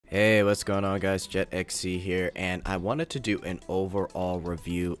Hey, what's going on, guys? JetXC here, and I wanted to do an overall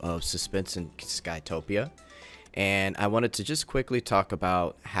review of Suspense and Skytopia. And I wanted to just quickly talk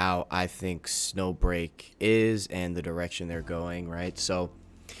about how I think SnowBreak is and the direction they're going, right? So,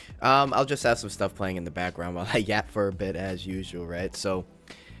 I'll just have some stuff playing in the background while I yap for a bit as usual, right? So,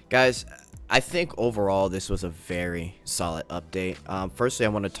 guys, I think overall this was a very solid update. Firstly, I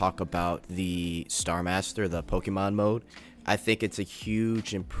want to talk about the Star Master, the Pokemon mode. I think it's a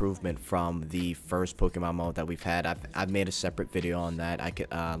huge improvement from the first Pokemon mode that we've had. I've made a separate video on that. I could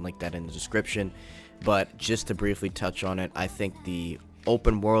link that in the description. But just to briefly touch on it, I think the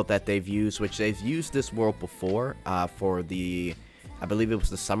open world that they've used, which they've used this world before for the, I believe it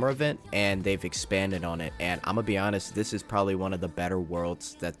was the summer event, and they've expanded on it. And I'm going to be honest, this is probably one of the better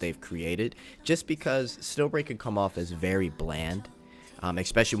worlds that they've created, just because SnowBreak can come off as very bland.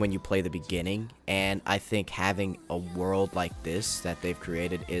 Especially when you play the beginning, and I think having a world like this that they've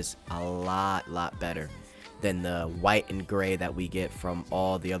created is a lot better than the white and gray that we get from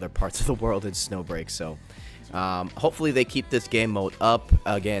all the other parts of the world in SnowBreak. So hopefully they keep this game mode up.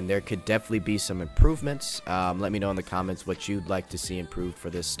 Again, there could definitely be some improvements. Let me know in the comments what you'd like to see improved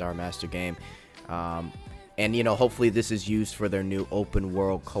for this Star Master game. And you know, hopefully this is used for their new open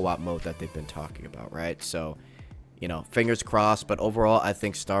world co-op mode that they've been talking about, right? So you know, fingers crossed, but overall, I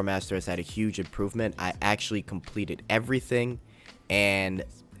think Star Master has had a huge improvement. I actually completed everything, and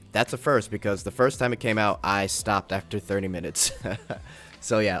that's a first, because the first time it came out, I stopped after 30 minutes.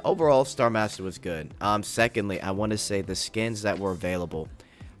 So yeah, overall, Star Master was good. Secondly, I want to say the skins that were available,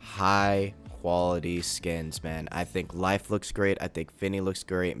 high quality skins, man. I think Life looks great. I think Finny looks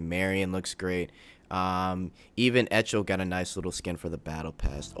great. Marion looks great. Even Echo got a nice little skin for the battle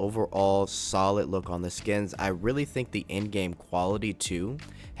pass. Overall, solid look on the skins. I really think the in-game quality too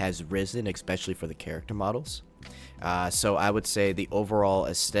has risen, especially for the character models. So I would say the overall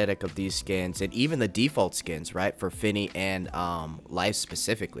aesthetic of these skins, and even the default skins, right, for Finny and Life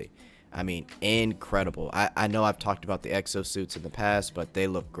specifically, I mean, incredible. I know I've talked about the exosuits in the past, but they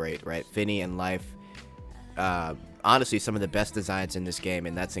look great, right? Finny and Life, honestly, some of the best designs in this game,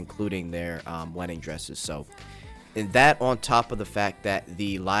 and that's including their wedding dresses. So, and that on top of the fact that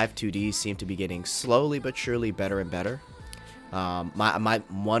the live 2Ds seem to be getting slowly but surely better and better. My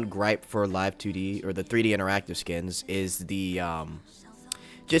one gripe for live 2D or the 3D interactive skins is the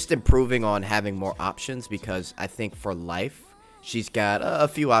just improving on having more options, because I think for Life she's got a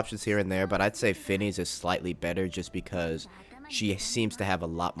few options here and there, but I'd say Finny's is slightly better just because she seems to have a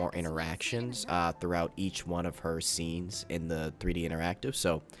lot more interactions throughout each one of her scenes in the 3D interactive.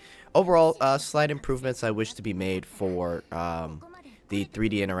 So overall, slight improvements I wish to be made for the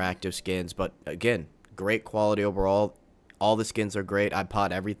 3D interactive skins, but again, great quality overall. All the skins are great. I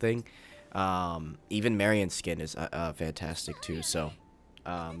bought everything. Even Marion's skin is fantastic too. So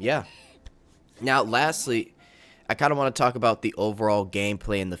yeah. Now lastly, I kind of want to talk about the overall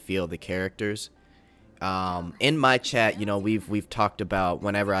gameplay and the feel of the characters. In my chat, you know, we've talked about,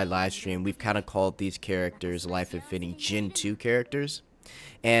 whenever I live stream, we've kind of called these characters, Life and Finny, Gen 2 characters.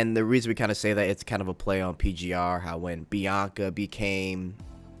 And the reason we kind of say that, it's kind of a play on PGR, how when Bianca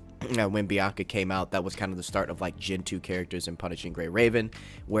came out, that was kind of the start of like Gen 2 characters in Punishing Gray Raven,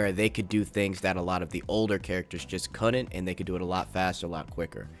 where they could do things that a lot of the older characters just couldn't, and they could do it a lot faster, a lot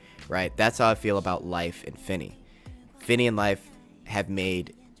quicker, right? That's how I feel about Life and Finny. Finny and Life have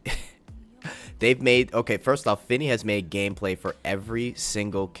made okay, first off, Finny has made gameplay for every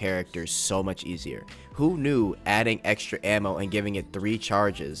single character so much easier. Who knew adding extra ammo and giving it 3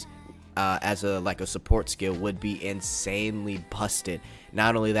 charges as a support skill would be insanely busted?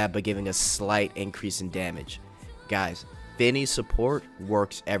 Not only that, but giving a slight increase in damage. Guys, Finny's support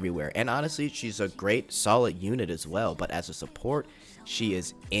works everywhere, and honestly, she's a great solid unit as well, but as a support, she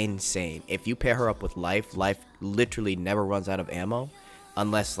is insane. If you pair her up with Life literally never runs out of ammo,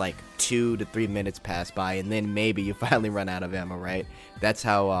 unless like 2 to 3 minutes pass by, and then maybe you finally run out of ammo, right? That's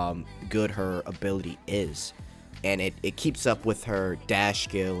how good her ability is, and it keeps up with her dash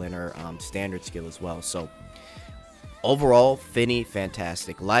skill and her standard skill as well. So overall, Finny,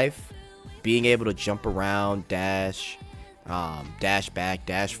 fantastic. Life, being able to jump around, dash back,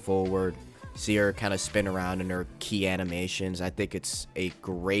 dash forward, see her kind of spin around in her key animations. I think it's a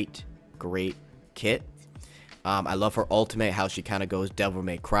great kit. I love her ultimate, how she kind of goes Devil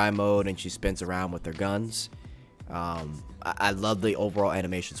May Cry mode and she spins around with her guns. I love the overall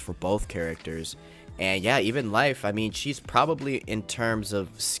animations for both characters. And yeah, even Life, I mean, she's probably, in terms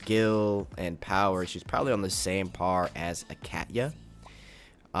of skill and power, she's probably on the same par as a Katya.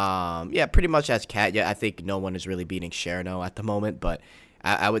 Yeah, pretty much as Katya. I think no one is really beating Cherno at the moment, but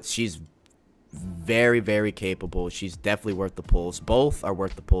she's very, very capable. She's definitely worth the pulls. Both are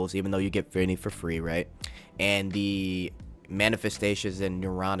worth the pulls, even though you get Vinny for free, right? And the manifestations and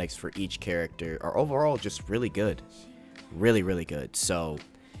neuronics for each character are overall just really good. Really, really good. So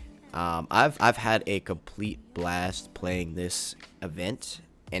I've had a complete blast playing this event,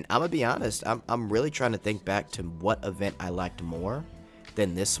 and I'm gonna be honest, I'm really trying to think back to what event I liked more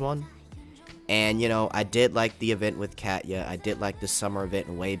than this one. And you know, I did like the event with Katya, I did like the summer event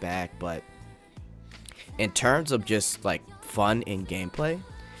way back, but in terms of just like fun in gameplay,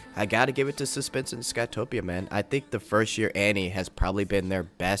 I gotta give it to Suspense and Skytopia, man. I think the first year Annie has probably been their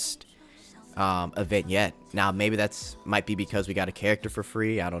best event yet. Now maybe that's might be because we got a character for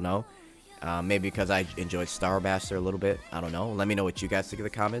free, I don't know. Maybe because I enjoyed Star Master a little bit, I don't know. Let me know what you guys think in the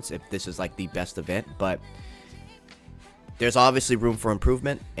comments if this is like the best event, but there's obviously room for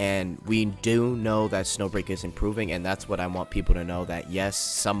improvement, and we do know that SnowBreak is improving, and that's what I want people to know, that yes,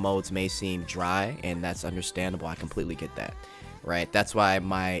 some modes may seem dry, and that's understandable. I completely get that, right? That's why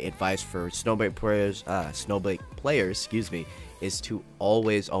my advice for SnowBreak players, excuse me, is to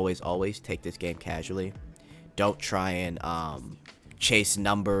always take this game casually. Don't try and chase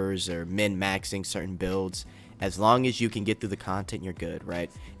numbers or min-maxing certain builds. As long as you can get through the content, you're good,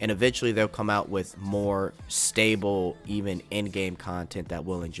 right? And eventually they'll come out with more stable, even in-game content that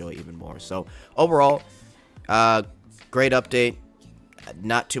we'll enjoy even more. So overall, great update.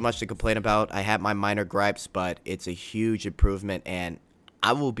 Not too much to complain about. I have my minor gripes, but it's a huge improvement, and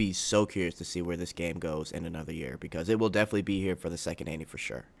I will be so curious to see where this game goes in another year, because it will definitely be here for the second Annie for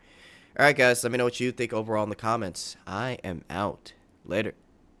sure. Alright guys, let me know what you think overall in the comments. I am out. Later.